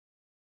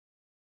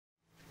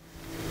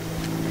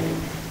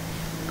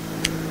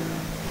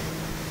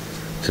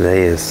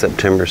Today is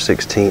September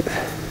 16th.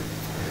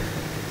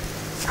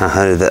 I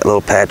hunted that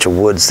little patch of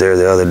woods there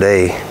the other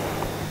day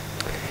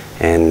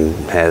and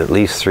had at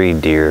least 3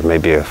 deer,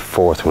 maybe a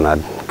 4th one I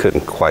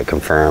couldn't quite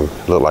confirm.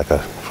 It looked like a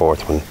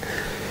 4th one.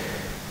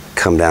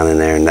 Come down in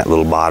there in that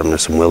little bottom,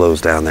 there's some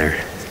willows down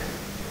there.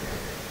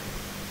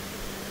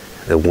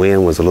 The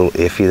wind was a little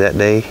iffy that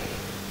day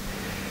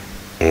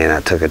and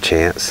I took a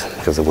chance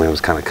because the wind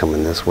was kind of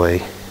coming this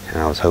way and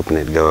I was hoping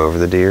it'd go over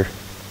the deer.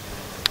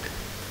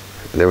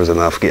 There was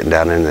enough getting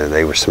down in there,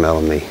 they were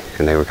smelling me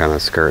and they were kind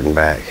of skirting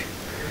back.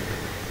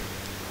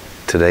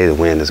 Today the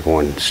wind is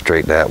going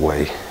straight that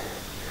way.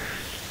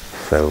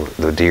 So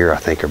the deer I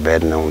think are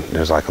bedding on,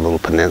 there's like a little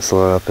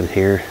peninsula up in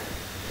here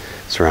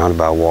surrounded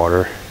by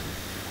water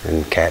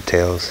and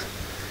cattails.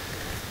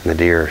 And the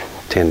deer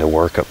tend to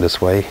work up this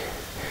way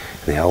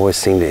and they always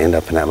seem to end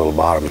up in that little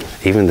bottom,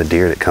 even the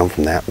deer that come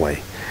from that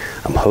way.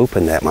 I'm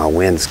hoping that my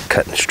wind's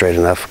cutting straight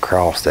enough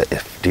across that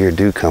if deer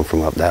do come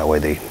from up that way,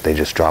 they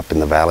just drop in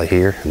the valley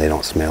here and they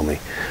don't smell me.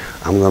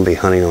 I'm gonna be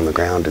hunting on the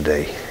ground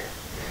today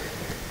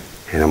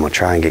and I'm gonna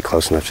try and get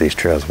close enough to these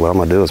trails. What I'm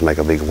gonna do is make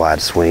a big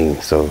wide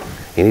swing. So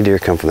any deer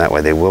come from that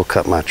way, they will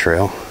cut my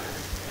trail,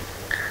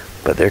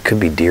 but there could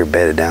be deer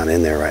bedded down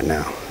in there right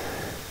now.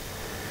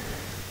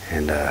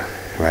 And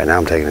right now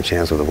I'm taking a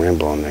chance with the wind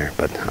blowing there,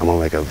 but I'm gonna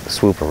make a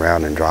swoop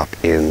around and drop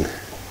in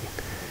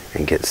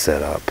and get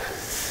set up.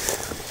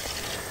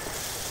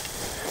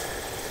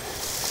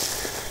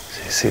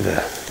 See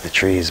the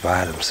trees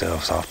by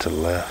themselves off to the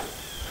left.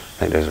 I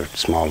think those are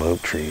small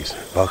oak trees.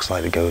 Bucks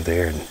like to go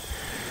there and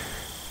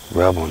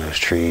rub on those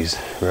trees,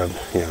 rub,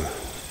 you know,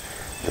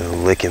 the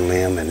licking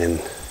limb and then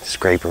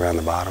scrape around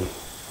the bottom.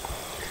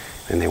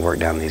 And they work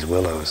down these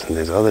willows. And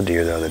there's other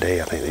deer the other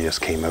day, I think they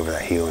just came over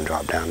that hill and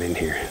dropped down in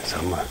here. So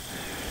I'm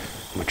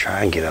gonna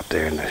try and get up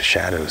there in the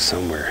shadows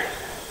somewhere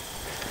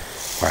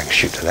where I can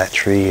shoot to that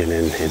tree and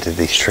then into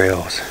these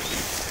trails.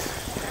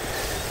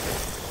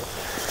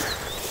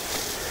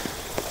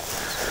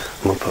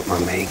 I'm gonna put my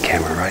main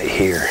camera right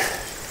here,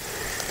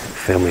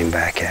 filming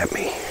back at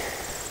me.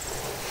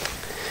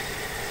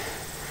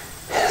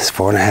 It's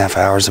 4.5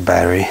 hours of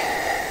battery.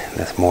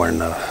 That's more than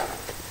enough.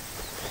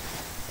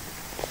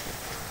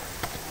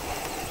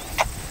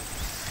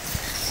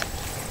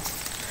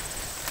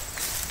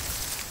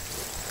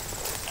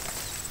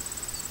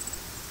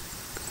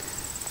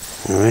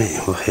 All right,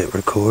 we'll hit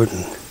record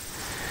and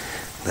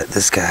let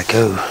this guy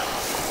go.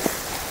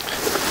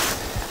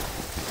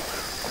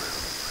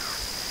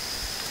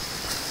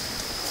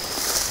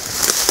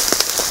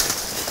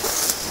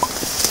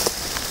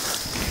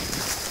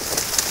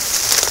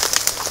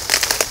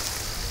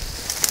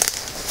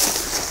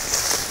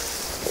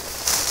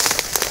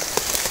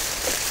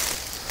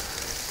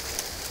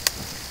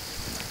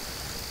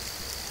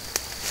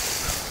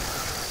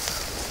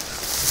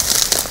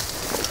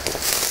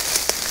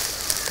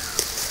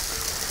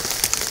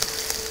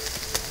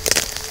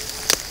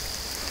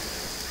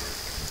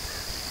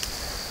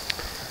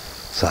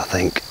 So I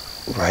think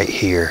right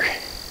here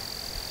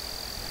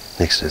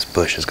next to this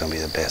bush is going to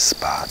be the best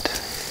spot.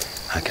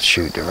 I could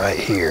shoot to right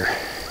here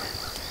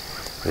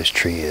where this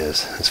tree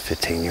is. It's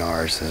 15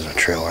 yards. There's a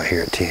trail right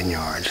here at 10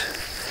 yards.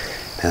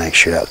 And I can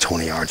shoot out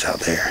 20 yards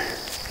out there.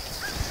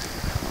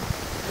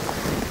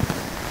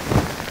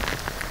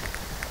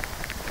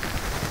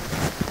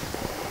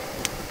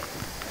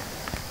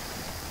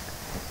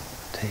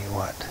 Tell you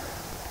what,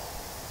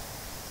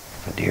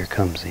 if a deer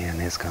comes in,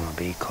 it's going to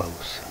be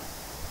close.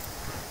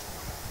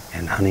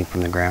 And hunting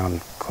from the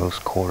ground, close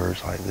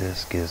quarters like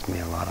this, gives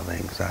me a lot of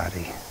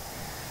anxiety.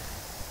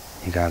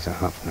 You guys that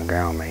hunt from the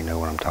ground may know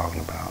what I'm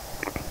talking about.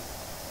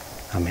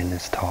 I'm in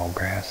this tall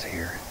grass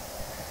here.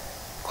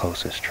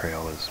 Closest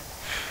trail is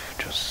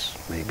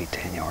just maybe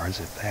 10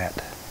 yards, if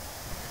that.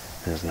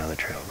 There's another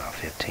trail about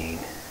 15,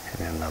 and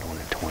then another one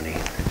at 20.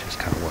 They just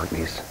kind of work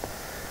these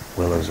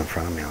willows in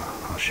front of me.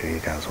 I'll show you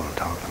guys what I'm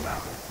talking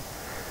about.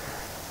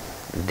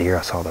 The deer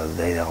I saw the other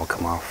day, they all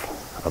come off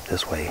up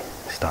this way,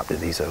 stopped at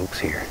these oaks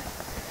here,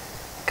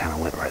 kind of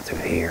went right through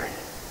here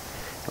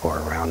or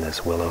around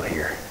this willow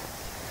here,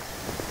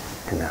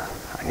 and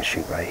I can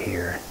shoot right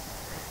here,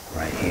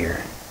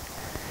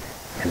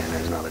 and then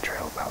there's another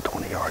trail about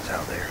 20 yards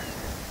out there.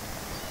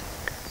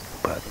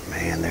 But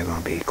man, they're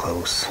gonna be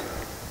close,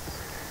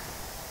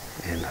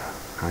 and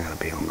I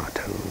gotta be on my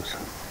toes.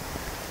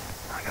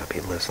 I gotta be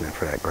listening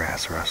for that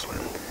grass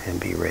rustling and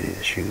be ready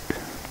to shoot.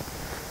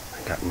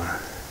 I got my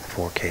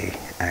 4K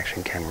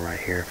action camera right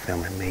here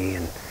filming me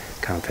and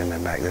kind of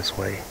filming back this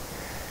way,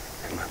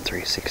 and my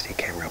 360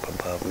 camera up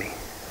above me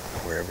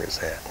wherever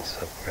it's at,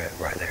 so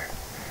right there.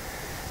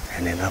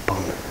 And then up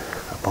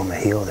on the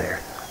hill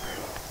there,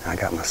 I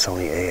got my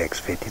Sony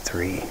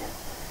AX53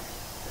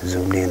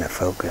 zoomed in and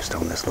focused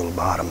on this little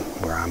bottom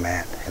where I'm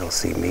at. It'll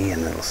see me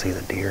and it'll see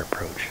the deer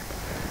approach.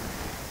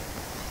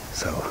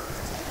 So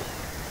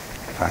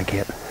if I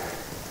get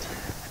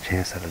a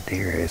chance at a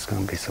deer, it's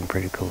going to be some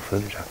pretty cool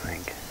footage, I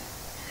think.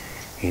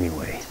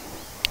 Anyway,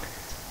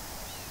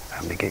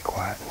 time to get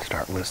quiet and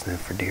start listening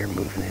for deer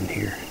moving in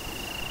here.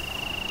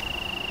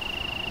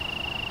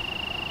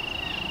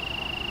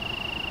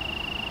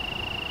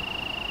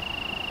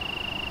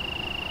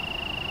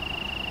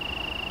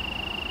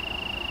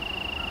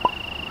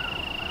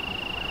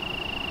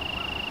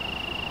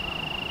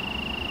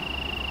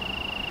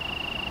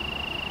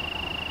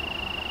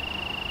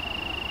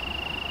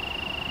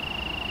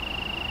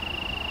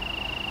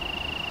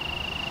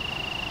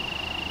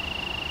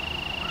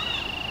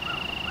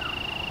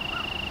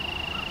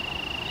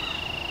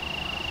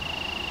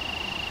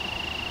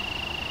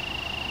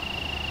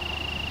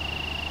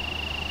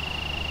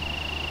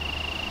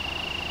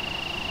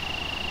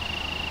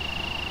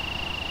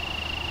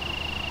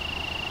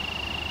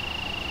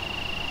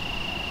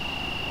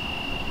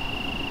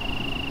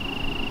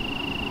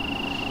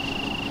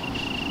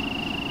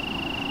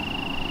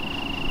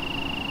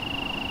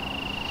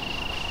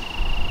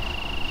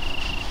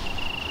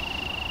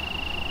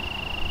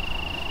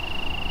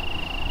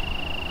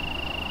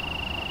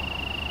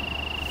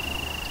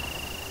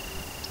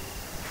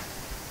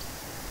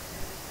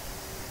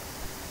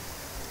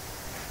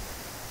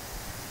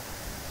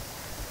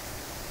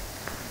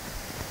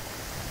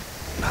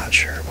 not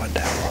sure what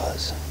that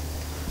was.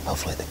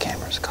 Hopefully the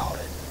camera's caught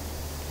it.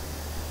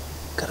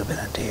 Could have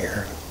been a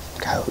deer,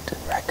 coyote,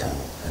 raccoon,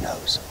 who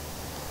knows.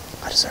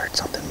 I just heard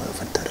something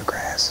moving through the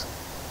grass.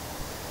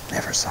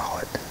 Never saw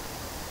it.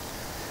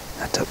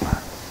 I took my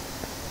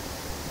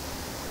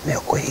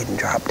milkweed and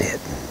dropped it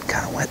and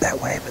kind of went that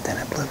way, but then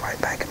it blew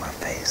right back in my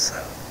face, so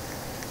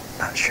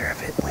not sure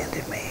if it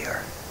winded me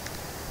or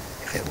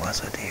if it was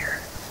a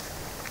deer.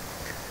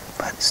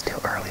 But it's still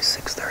early,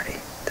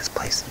 6:30. This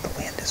place, the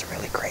wind is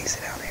really crazy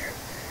down here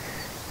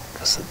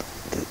because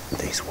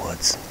these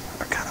woods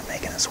are kind of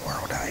making a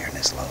swirl down here in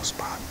this low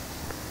spot.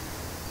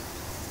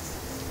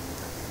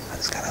 I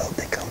just gotta hope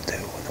they come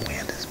through when the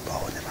wind is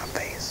blowing in my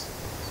face.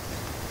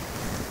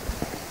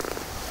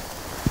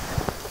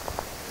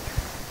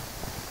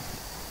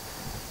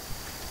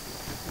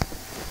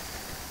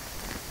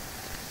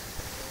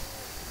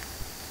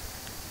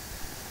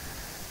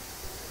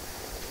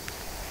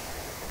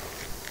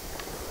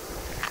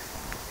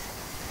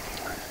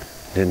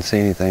 Didn't see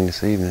anything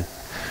this evening.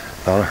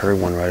 Thought I heard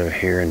one right over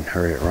here and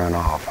heard it run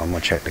off. I'm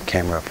gonna check the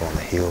camera up on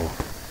the hill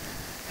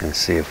and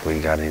see if we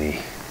got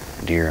any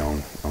deer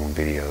on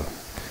video.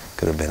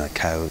 Could have been a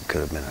coyote,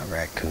 could have been a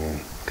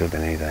raccoon, could have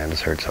been anything. I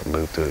just heard something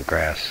move through the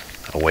grass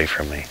away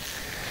from me.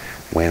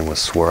 Wind was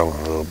swirling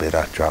a little bit.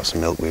 I dropped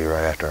some milkweed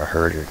right after I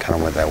heard it. It kind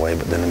of went that way,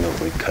 but then the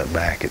milkweed cut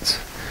back. It's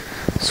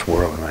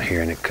swirling right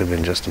here, and it could have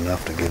been just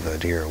enough to give the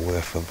deer a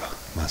whiff of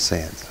my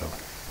scent. So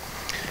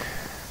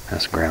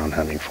that's ground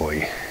hunting for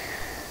you.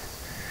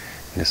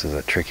 This is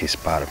a tricky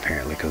spot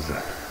apparently because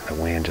the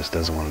wind just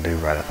doesn't want to do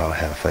right. I thought I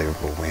had a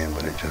favorable wind,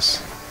 but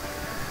it's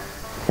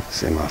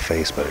in my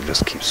face, but it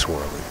just keeps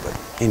swirling. But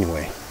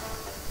anyway,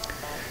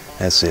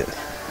 that's it.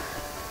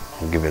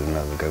 We'll give it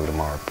another go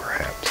tomorrow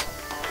perhaps.